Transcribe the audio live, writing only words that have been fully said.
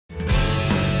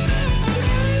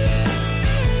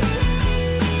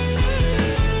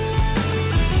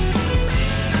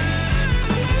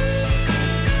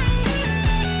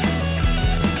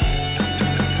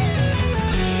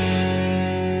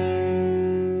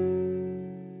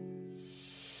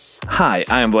Hi,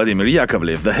 I am Vladimir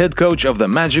Yakovlev, the head coach of the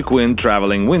Magic Wind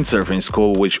traveling windsurfing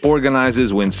school which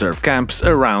organizes windsurf camps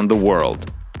around the world.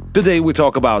 Today we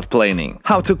talk about planing,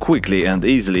 how to quickly and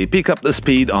easily pick up the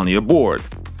speed on your board.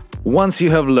 Once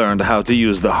you have learned how to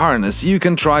use the harness, you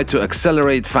can try to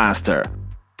accelerate faster.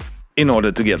 In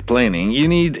order to get planing, you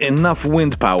need enough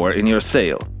wind power in your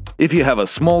sail. If you have a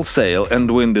small sail and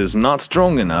wind is not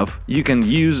strong enough, you can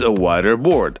use a wider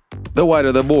board. The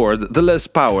wider the board, the less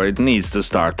power it needs to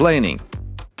start planing.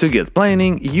 To get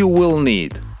planing, you will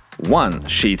need 1.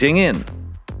 Sheeting in.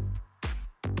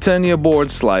 Turn your board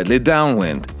slightly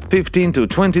downwind, 15 to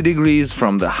 20 degrees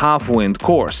from the half-wind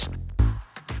course.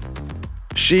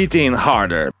 Sheet in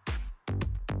harder.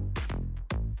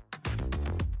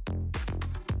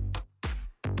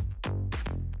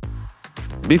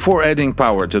 Before adding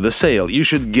power to the sail, you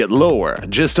should get lower.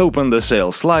 Just open the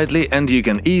sail slightly and you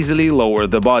can easily lower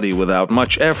the body without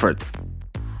much effort.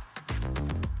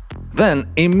 Then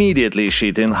immediately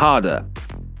sheet in harder.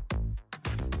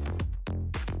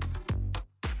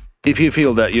 If you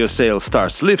feel that your sail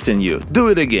starts lifting you, do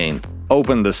it again.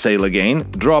 Open the sail again,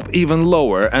 drop even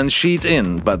lower and sheet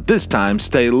in, but this time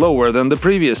stay lower than the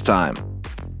previous time.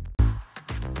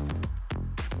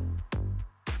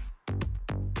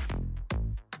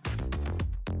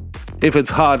 If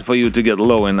it's hard for you to get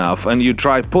low enough and you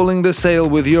try pulling the sail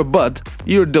with your butt,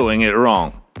 you're doing it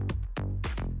wrong.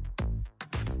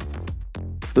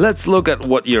 Let's look at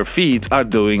what your feet are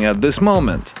doing at this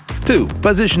moment. 2.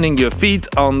 Positioning your feet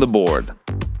on the board.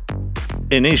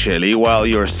 Initially, while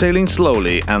you're sailing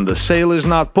slowly and the sail is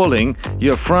not pulling,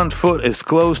 your front foot is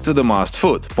close to the mast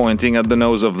foot, pointing at the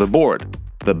nose of the board.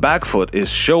 The back foot is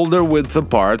shoulder width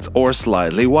apart or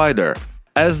slightly wider.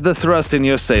 As the thrust in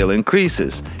your sail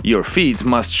increases, your feet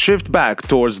must shift back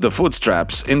towards the foot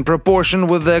straps in proportion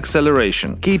with the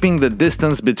acceleration, keeping the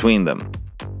distance between them.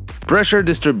 Pressure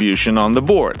distribution on the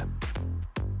board.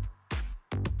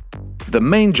 The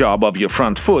main job of your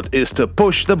front foot is to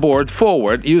push the board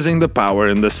forward using the power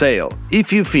in the sail.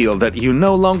 If you feel that you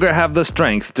no longer have the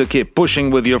strength to keep pushing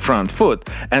with your front foot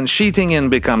and sheeting in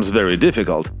becomes very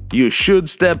difficult, you should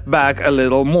step back a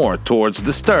little more towards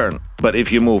the stern. But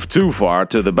if you move too far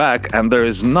to the back and there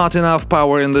is not enough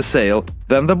power in the sail,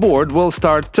 then the board will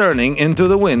start turning into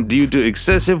the wind due to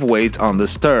excessive weight on the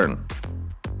stern.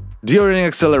 During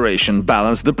acceleration,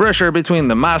 balance the pressure between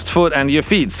the mast foot and your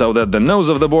feet so that the nose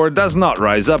of the board does not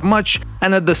rise up much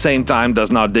and at the same time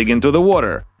does not dig into the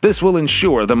water. This will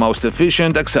ensure the most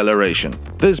efficient acceleration.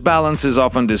 This balance is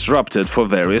often disrupted for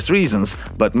various reasons,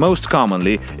 but most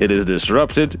commonly it is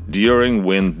disrupted during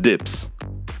wind dips.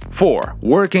 4.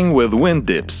 Working with wind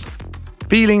dips.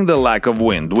 Feeling the lack of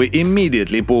wind, we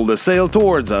immediately pull the sail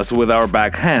towards us with our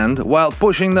back hand while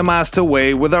pushing the mast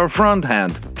away with our front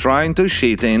hand, trying to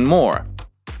sheet in more.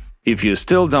 If you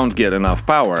still don't get enough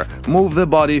power, move the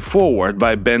body forward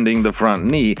by bending the front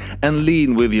knee and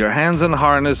lean with your hands and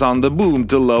harness on the boom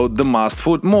to load the mast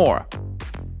foot more.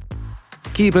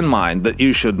 Keep in mind that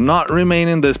you should not remain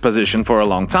in this position for a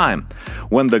long time.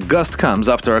 When the gust comes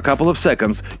after a couple of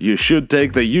seconds, you should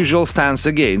take the usual stance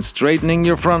again, straightening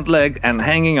your front leg and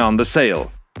hanging on the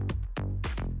sail.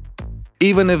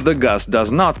 Even if the gust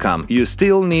does not come, you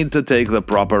still need to take the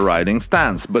proper riding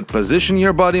stance, but position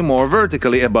your body more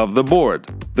vertically above the board.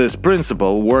 This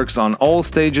principle works on all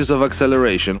stages of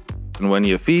acceleration, when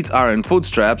your feet are in foot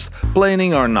straps,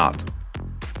 planing or not.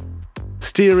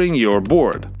 Steering your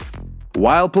board.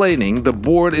 While planing, the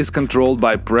board is controlled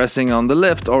by pressing on the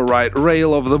left or right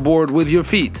rail of the board with your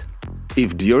feet.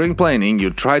 If during planing you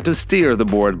try to steer the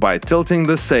board by tilting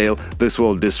the sail, this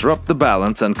will disrupt the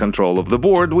balance and control of the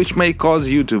board, which may cause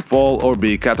you to fall or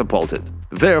be catapulted.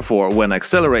 Therefore, when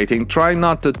accelerating, try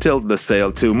not to tilt the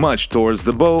sail too much towards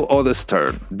the bow or the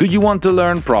stern. Do you want to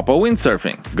learn proper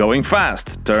windsurfing? Going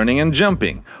fast, turning and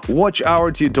jumping? Watch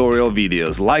our tutorial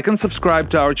videos, like and subscribe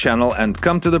to our channel and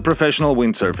come to the professional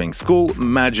windsurfing school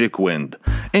Magic Wind.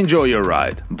 Enjoy your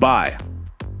ride. Bye!